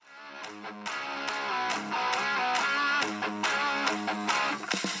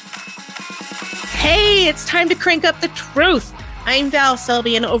Hey, it's time to crank up the truth. I'm Val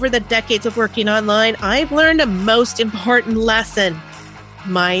Selby, and over the decades of working online, I've learned a most important lesson.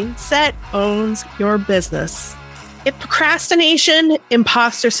 Mindset owns your business. If procrastination,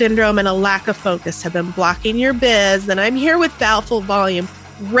 imposter syndrome, and a lack of focus have been blocking your biz, then I'm here with Val Full Volume,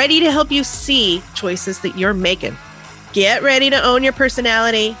 ready to help you see choices that you're making. Get ready to own your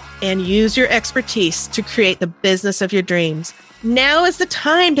personality and use your expertise to create the business of your dreams. Now is the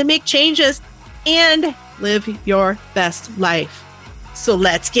time to make changes and live your best life. So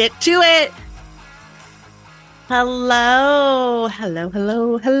let's get to it. Hello.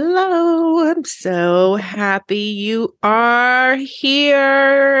 I'm so happy you are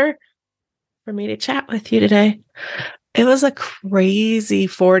here for me to chat with you today. It was a crazy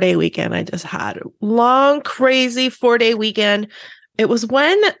 4-day weekend I just had. Long, crazy 4-day weekend. It was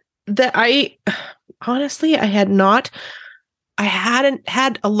one that I hadn't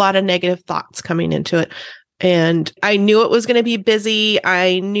had a lot of negative thoughts coming into it. And I knew it was going to be busy.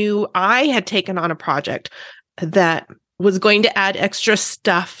 I knew I had taken on a project that was going to add extra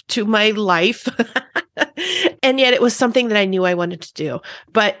stuff to my life. And yet it was something that I knew I wanted to do.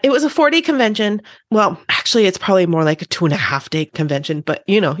 But it was a 4-day convention. Well, actually, it's probably more like a 2.5-day convention. But,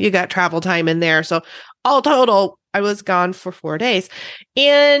 you got travel time in there. So all total, I was gone for 4 days.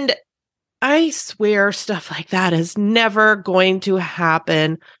 And I swear stuff like that is never going to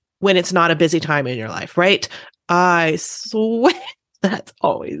happen when it's not a busy time in your life, right? I swear that's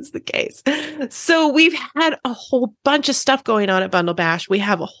always the case. So we've had a whole bunch of stuff going on at Bundle Bash. We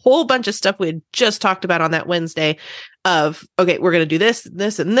have a whole bunch of stuff we had just talked about on that Wednesday of, okay, we're going to do this,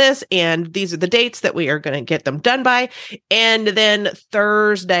 this, and this, and these are the dates that we are going to get them done by. And then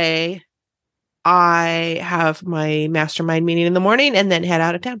Thursday, I have my mastermind meeting in the morning and then head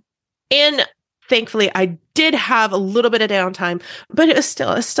out of town. And thankfully, I did have a little bit of downtime, but it was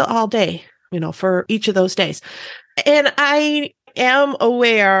still all day, for each of those days. And I am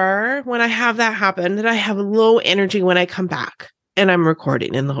aware when I have that happen that I have low energy when I come back and I'm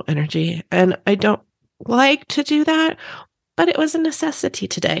recording in low energy. And I don't like to do that, but it was a necessity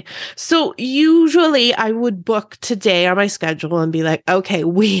today. So usually I would book today on my schedule and be like, okay,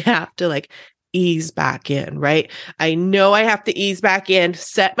 we have to ease back in, right? I know I have to ease back in,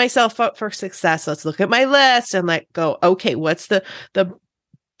 set myself up for success. Let's look at my list and go, okay, what's the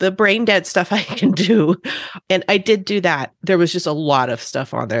brain dead stuff I can do? And I did do that. There was just a lot of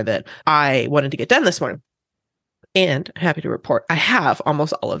stuff on there that I wanted to get done this morning. And happy to report, I have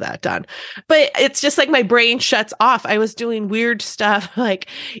almost all of that done. But it's just my brain shuts off. I was doing weird stuff,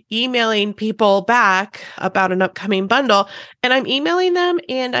 emailing people back about an upcoming bundle. And I'm emailing them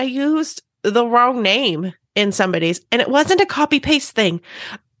and I used the wrong name in somebody's, and it wasn't a copy paste thing.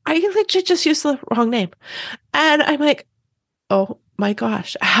 I legit just used the wrong name. And I'm like, oh my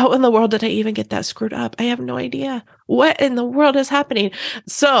gosh, how in the world did I even get that screwed up? I have no idea. What in the world is happening?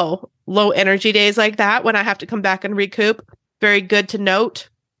 So low energy days like that, when I have to come back and recoup, very good to note.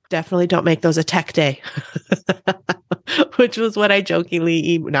 Definitely don't make those a tech day, which was what I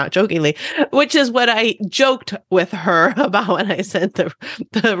which is what I joked with her about when I sent the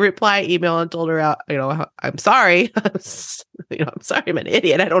reply email and told her, I'm sorry. I'm sorry, I'm an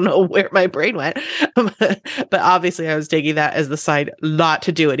idiot. I don't know where my brain went. But obviously I was taking that as the sign not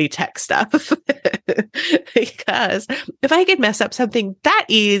to do any tech stuff. Because if I could mess up something that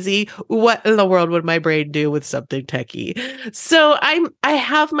easy, what in the world would my brain do with something techie? So I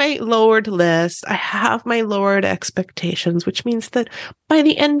have my lowered list. I have my lowered expectations, which means that by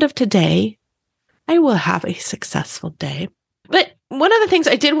the end of today, I will have a successful day. But one of the things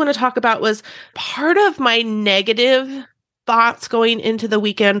I did want to talk about was part of my negative thoughts going into the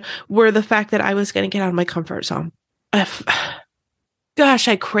weekend were the fact that I was going to get out of my comfort zone. Gosh,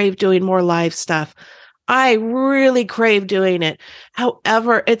 I crave doing more live stuff. I really crave doing it.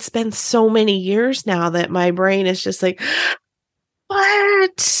 However, it's been so many years now that my brain is just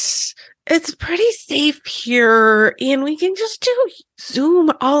what? It's pretty safe here, and we can just do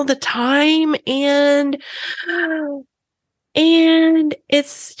Zoom all the time, and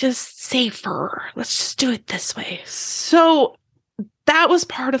it's just safer. Let's just do it this way. So that was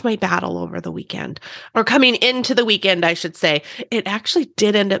part of my battle over the weekend, or coming into the weekend, I should say. It actually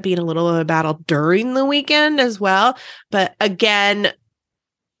did end up being a little of a battle during the weekend as well. But again,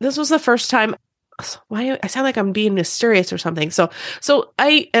 this was the first time. Why I sound like I'm being mysterious or something. So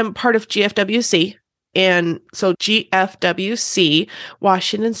I am part of GFWC. And so GFWC,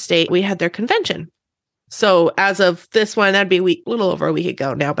 Washington State, we had their convention. So as of this one, that'd be a little over a week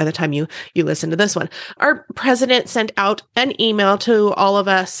ago now by the time you listen to this one. Our president sent out an email to all of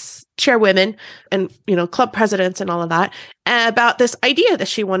us chairwomen and, club presidents and all of that about this idea that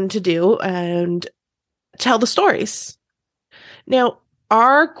she wanted to do. And tell the stories. Now,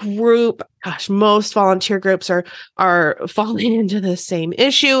 our group, gosh, most volunteer groups are falling into the same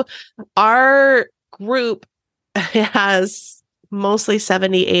issue. Our group has mostly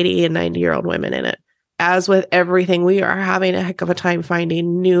 70, 80, and 90-year-old women in it. As with everything, we are having a heck of a time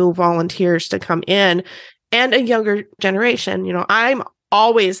finding new volunteers to come in and a younger generation. You know, I'm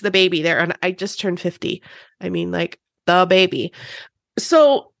always the baby there, and I just turned 50. I mean, like the baby.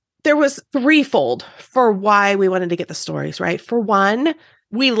 So there was threefold for why we wanted to get the stories, right? For one,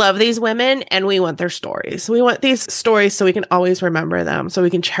 we love these women and we want their stories. We want these stories so we can always remember them, so we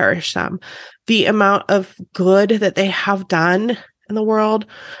can cherish them. The amount of good that they have done in the world,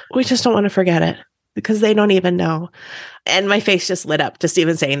 we just don't want to forget it because they don't even know. And my face just lit up just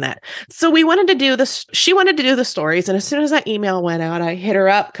even saying that. So we wanted to do this. She wanted to do the stories. And as soon as that email went out, I hit her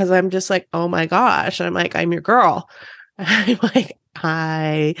up because I'm just like, oh my gosh. And I'm like, I'm your girl. I'm like,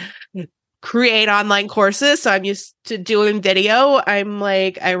 I create online courses. So I'm used to doing video. I'm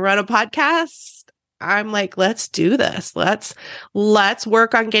like, I run a podcast. I'm like, let's do this. Let's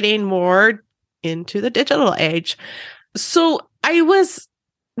work on getting more into the digital age. So I was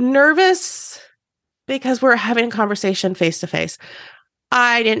nervous because we're having a conversation face to face.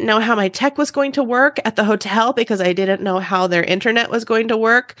 I didn't know how my tech was going to work at the hotel because I didn't know how their internet was going to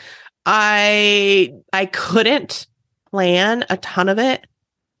work. I couldn't plan a ton of it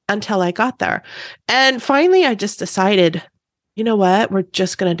until I got there. And finally, I just decided, you know what? We're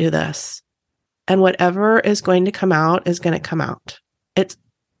just going to do this. And whatever is going to come out is going to come out. It's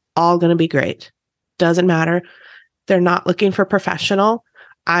all going to be great. Doesn't matter. They're not looking for professional.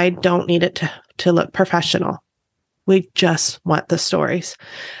 I don't need it to look professional. We just want the stories.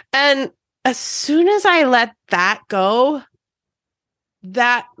 And as soon as I let that go,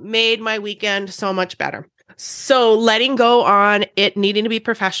 that made my weekend so much better. So letting go on it needing to be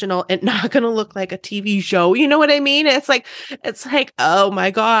professional and not going to look like a TV show. You know what I mean? It's like, oh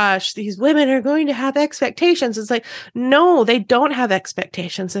my gosh, these women are going to have expectations. It's like, no, they don't have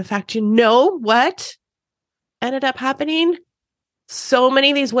expectations. In fact, you know what ended up happening? So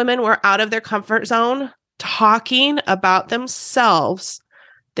many of these women were out of their comfort zone talking about themselves.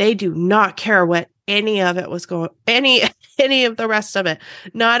 They do not care what any of it was going, any of the rest of it.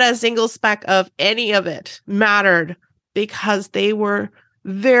 Not a single speck of any of it mattered because they were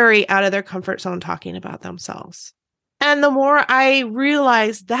very out of their comfort zone talking about themselves. And the more I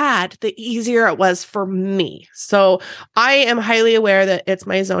realized that, the easier it was for me. So I am highly aware that it's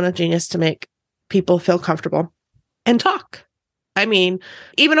my zone of genius to make people feel comfortable and talk. I mean,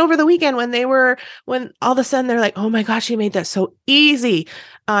 even over the weekend when all of a sudden they're like, oh my gosh, you made that so easy.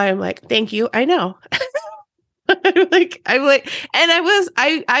 I'm like, thank you. I know. I'm like, and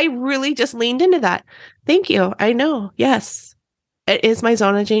I really just leaned into that. Thank you. I know. Yes, it is my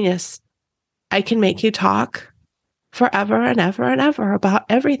zone of genius. I can make you talk forever and ever and ever about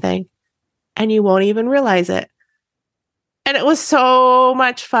everything, and you won't even realize it. And it was so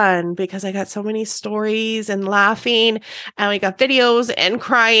much fun because I got so many stories and laughing, and we got videos and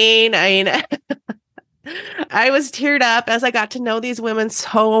crying. I mean, I was teared up as I got to know these women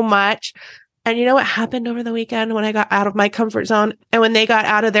so much. And you know what happened over the weekend when I got out of my comfort zone and when they got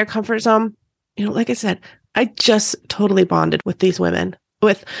out of their comfort zone? You know, like I said, I just totally bonded with these women,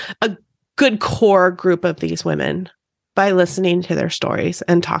 with a good core group of these women by listening to their stories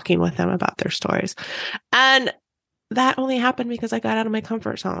and talking with them about their stories. And that only happened because I got out of my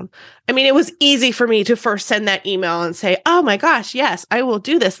comfort zone. I mean, it was easy for me to first send that email and say, oh my gosh, yes, I will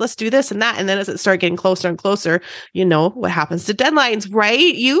do this. Let's do this and that. And then as it started getting closer and closer, you know what happens to deadlines,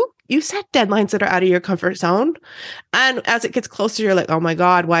 right? You set deadlines that are out of your comfort zone. And as it gets closer, you're like, oh my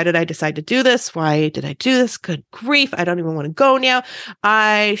God, why did I decide to do this? Why did I do this? Good grief. I don't even want to go now.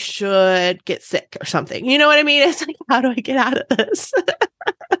 I should get sick or something. You know what I mean? It's like, how do I get out of this?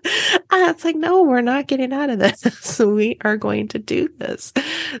 And it's like, no, we're not getting out of this. So we are going to do this.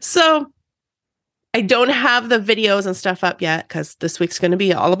 So I don't have the videos and stuff up yet because this week's going to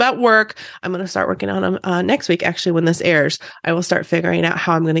be all about work. I'm going to start working on them next week. Actually, when this airs, I will start figuring out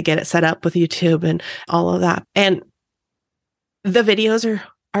how I'm going to get it set up with YouTube and all of that. And the videos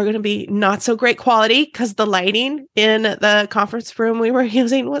are going to be not so great quality because the lighting in the conference room we were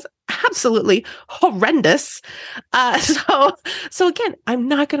using was absolutely horrendous. So again, I'm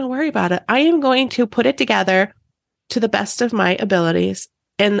not going to worry about it. I am going to put it together to the best of my abilities,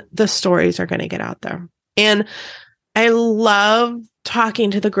 and the stories are going to get out there. And I love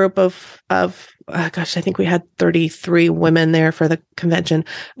talking to the group of gosh, I think we had 33 women there for the convention,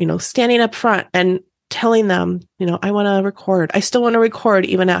 you know, standing up front and telling them, you know, I want to record. I still want to record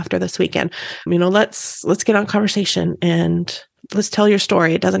even after this weekend. You know, let's get on conversation and let's tell your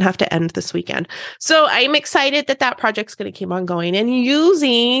story. It doesn't have to end this weekend. So I'm excited that that project's going to keep on going and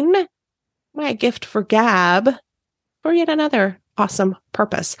using my gift for gab for yet another awesome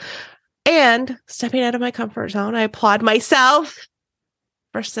purpose. And stepping out of my comfort zone, I applaud myself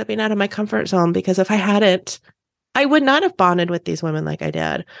for stepping out of my comfort zone, because if I hadn't, I would not have bonded with these women like I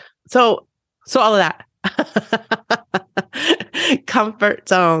did. So all of that. Comfort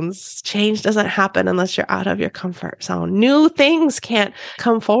zones. Change doesn't happen unless you're out of your comfort zone. New things can't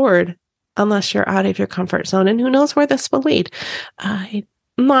come forward unless you're out of your comfort zone. And who knows where this will lead? I'm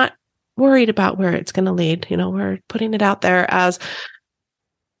not worried about where it's going to lead. We're putting it out there as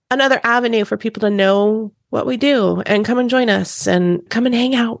another avenue for people to know what we do and come and join us and come and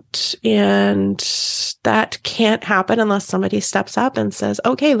hang out. And that can't happen unless somebody steps up and says,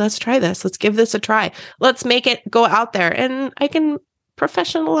 okay, let's try this. Let's give this a try. Let's make it go out there. And I can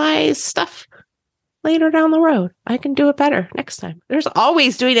professionalize stuff later down the road. I can do it better next time. There's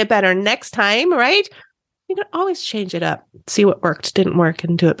always doing it better next time, right? You can always change it up, see what worked, didn't work,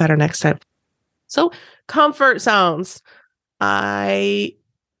 and do it better next time. So comfort zones. I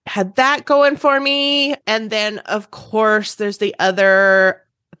had that going for me. And then, of course, there's the other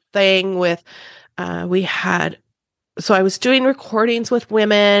thing with, I was doing recordings with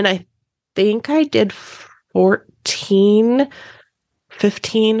women. I think I did 15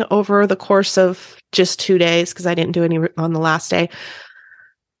 over the course of just 2 days, because I didn't do any on the last day.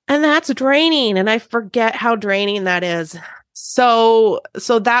 And that's draining. And I forget how draining that is. So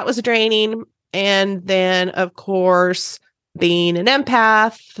that was draining. And then, of course, being an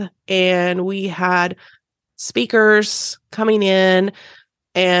empath, and we had speakers coming in,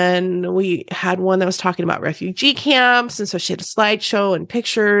 and we had one that was talking about refugee camps. And so she had a slideshow and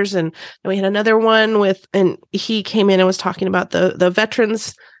pictures. And then we had another one and he came in and was talking about the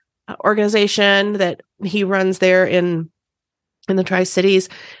veterans organization that he runs there in the Tri-Cities.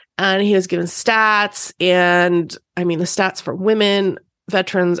 And he was given stats. And I mean, the stats for women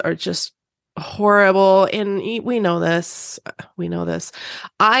veterans are just horrible. And we know this.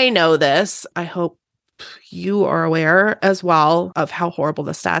 I know this. I hope you are aware as well of how horrible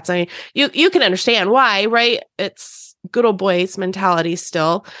the stats. You can understand why, right? It's good old boys mentality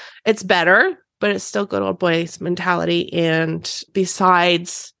still. It's better, but it's still good old boys mentality. And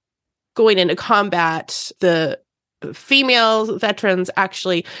besides going into combat, the female veterans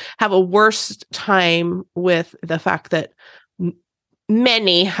actually have a worse time with the fact that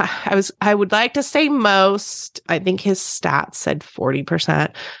many, I would like to say most, I think his stats said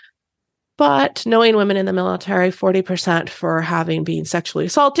 40%, but knowing women in the military, 40% for having been sexually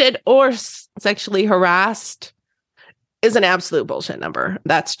assaulted or sexually harassed is an absolute bullshit number.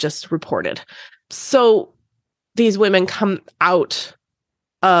 That's just reported. So these women come out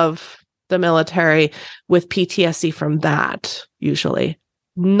of the military with PTSD from that, usually,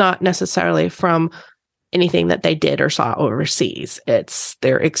 not necessarily from anything that they did or saw overseas. It's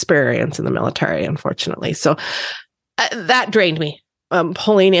their experience in the military, unfortunately. So that drained me.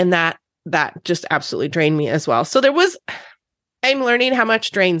 Pulling in that just absolutely drained me as well. So I'm learning how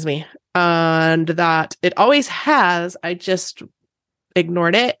much drains me, and that it always has. I just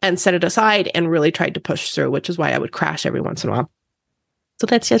ignored it and set it aside and really tried to push through, which is why I would crash every once in a while. So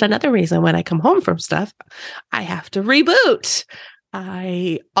that's yet another reason when I come home from stuff, I have to reboot.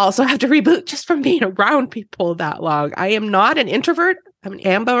 I also have to reboot just from being around people that long. I am not an introvert. I'm an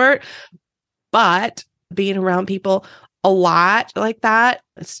ambivert, but being around people a lot like that,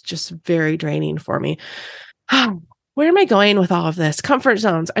 it's just very draining for me. Where am I going with all of this? Comfort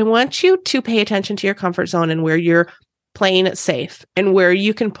zones. I want you to pay attention to your comfort zone and where you're playing it safe and where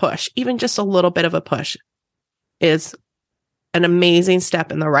you can push. Even just a little bit of a push is an amazing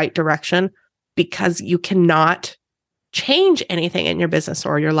step in the right direction, because you cannot change anything in your business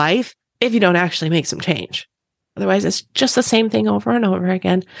or your life if you don't actually make some change. Otherwise, it's just the same thing over and over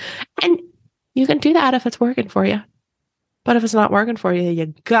again. And you can do that if it's working for you. But if it's not working for you,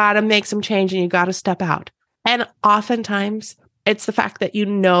 you got to make some change and you got to step out. And oftentimes it's the fact that you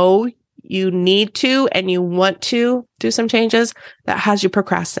know you need to and you want to do some changes that has you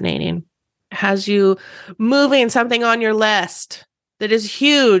procrastinating, has you moving something on your list that is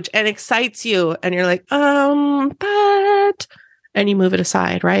huge and excites you. And you're like, but, and you move it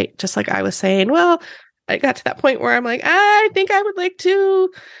aside, right? Just like I was saying, well, I got to that point where I'm like, I think I would like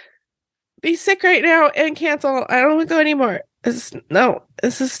to be sick right now and cancel. I don't want to go anymore. This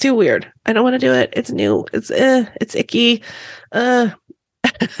is too weird. I don't want to do it. It's new. It's icky. But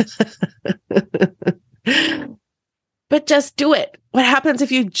just do it. What happens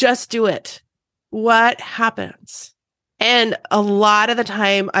if you just do it? What happens? And a lot of the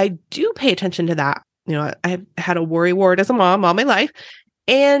time I do pay attention to that. I've had a worry ward as a mom all my life.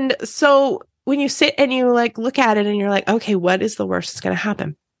 And so when you sit and you like look at it and you're like, okay, what is the worst that's going to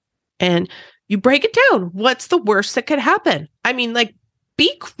happen? And you break it down. What's the worst that could happen? I mean, like,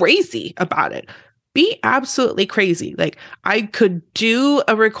 be crazy about it. Be absolutely crazy. Like, I could do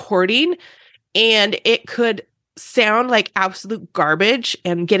a recording and it could sound like absolute garbage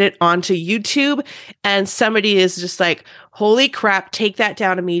and get it onto YouTube. And somebody is just like, holy crap, take that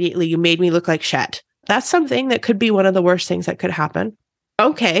down immediately. You made me look like shit. That's something that could be one of the worst things that could happen.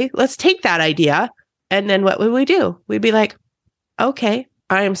 Okay, let's take that idea. And then what would we do? We'd be like, okay,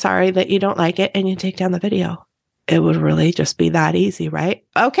 I am sorry that you don't like it and you take down the video. It would really just be that easy, right?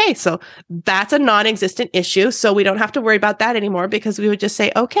 Okay, so that's a non-existent issue. So we don't have to worry about that anymore because we would just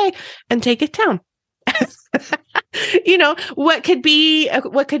say, okay, and take it down. What could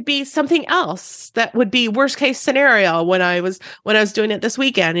be something else that would be worst case scenario when I was doing it this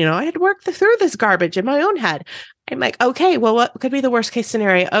weekend? I had worked through this garbage in my own head. I'm like, okay, well, what could be the worst case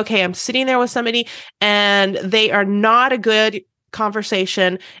scenario? Okay, I'm sitting there with somebody and they are not a good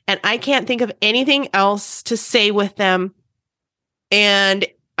conversation and I can't think of anything else to say with them. And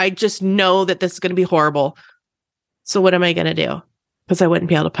I just know that this is going to be horrible. So what am I going to do? Because I wouldn't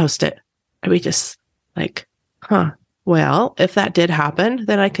be able to post it. I'd be just like, well, if that did happen,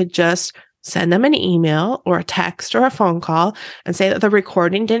 then I could just send them an email or a text or a phone call and say that the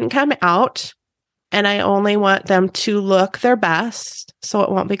recording didn't come out and I only want them to look their best so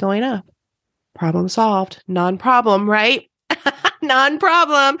it won't be going up. Problem solved. Non-problem, right?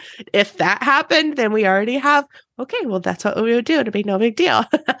 Non-problem. If that happened, then we already have, okay, well, that's what we would do. It'd be no big deal.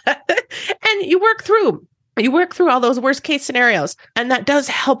 And you work through all those worst case scenarios. And that does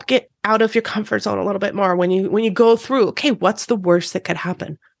help get out of your comfort zone a little bit more when you go through, okay, what's the worst that could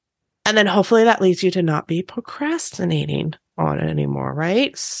happen? And then hopefully that leads you to not be procrastinating on it anymore,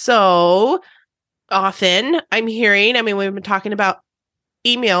 right? So often we've been talking about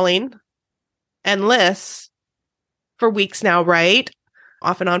emailing and lists for weeks now, right?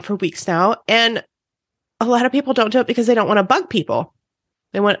 Off and on for weeks now. And a lot of people don't do it because they don't want to bug people.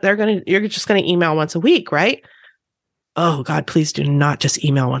 You're just going to email once a week, right? Oh God, please do not just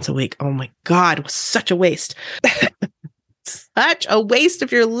email once a week. Oh my God, it was such a waste. Such a waste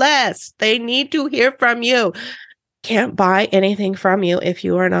of your list. They need to hear from you. Can't buy anything from you if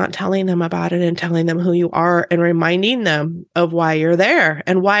you are not telling them about it and telling them who you are and reminding them of why you're there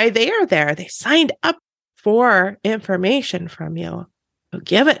and why they are there. They signed up for information from you. So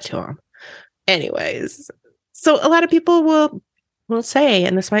give it to them. Anyways, so a lot of people will say,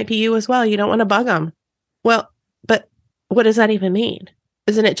 and this might be you as well, you don't want to bug them. Well, but what does that even mean?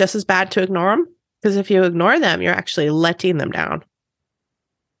 Isn't it just as bad to ignore them? Because if you ignore them, you're actually letting them down.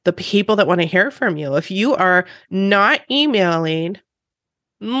 The people that want to hear from you, if you are not emailing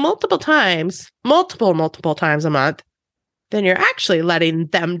multiple times a month, then you're actually letting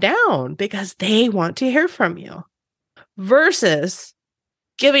them down because they want to hear from you versus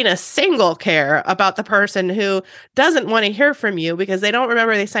giving a single care about the person who doesn't want to hear from you because they don't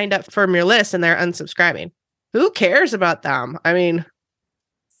remember they signed up for your list and they're unsubscribing. Who cares about them? I mean,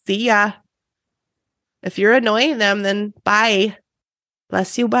 see ya. If you're annoying them, then bye.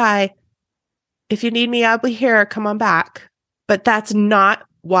 Bless you, bye. If you need me, I'll be here. Come on back. But that's not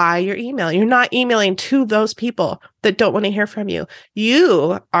why you're emailing. You're not emailing to those people that don't want to hear from you.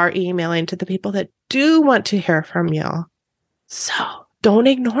 You are emailing to the people that do want to hear from you. So don't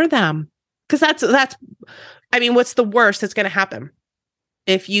ignore them. Because what's the worst that's going to happen?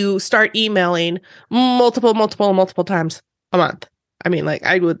 If you start emailing multiple times a month.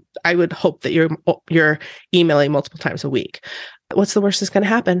 I would hope that you're emailing multiple times a week. What's the worst that's going to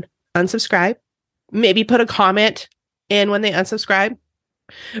happen? Unsubscribe. Maybe put a comment in when they unsubscribe.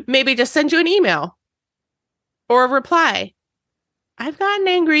 Maybe just send you an email or a reply. I've gotten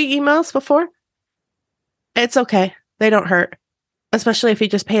angry emails before. It's okay. They don't hurt. Especially if you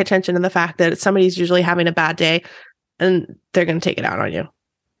just pay attention to the fact that somebody's usually having a bad day and they're going to take it out on you.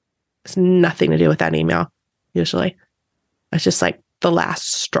 It's nothing to do with that email, usually. It's just like the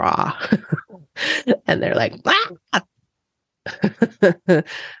last straw. And they're like, ah!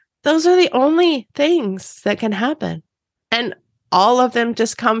 Those are the only things that can happen. And all of them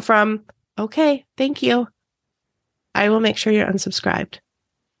just come from, okay, thank you. I will make sure you're unsubscribed.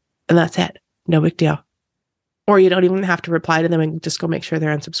 And that's it. No big deal. Or you don't even have to reply to them and just go make sure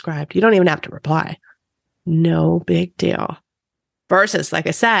they're unsubscribed. You don't even have to reply. No big deal. Versus, like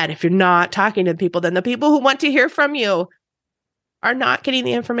I said, if you're not talking to the people, then the people who want to hear from you are not getting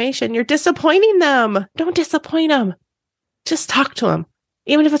the information. You're disappointing them. Don't disappoint them. Just talk to them.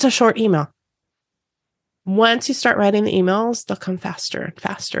 Even if it's a short email. Once you start writing the emails, they'll come faster and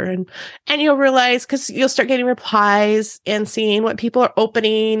faster. And you'll realize, because you'll start getting replies and seeing what people are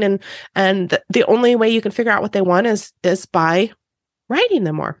opening. And the only way you can figure out what they want is by writing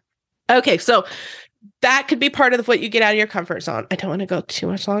them more. Okay, so that could be part of what you get out of your comfort zone. I don't want to go too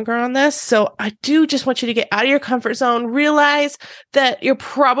much longer on this. So I do just want you to get out of your comfort zone, realize that you're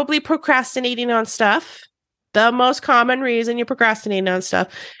probably procrastinating on stuff. The most common reason you're procrastinating on stuff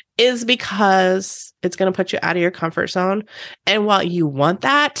is because it's going to put you out of your comfort zone. And while you want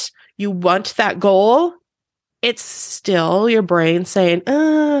that goal, it's still your brain saying,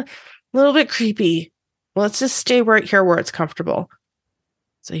 a little bit creepy. Let's just stay right here where it's comfortable.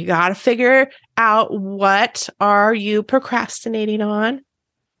 So you got to figure out, what are you procrastinating on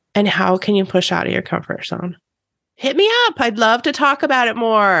and how can you push out of your comfort zone? Hit me up. I'd love to talk about it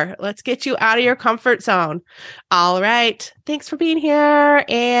more. Let's get you out of your comfort zone. All right. Thanks for being here,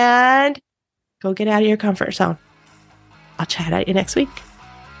 and go get out of your comfort zone. I'll chat at you next week.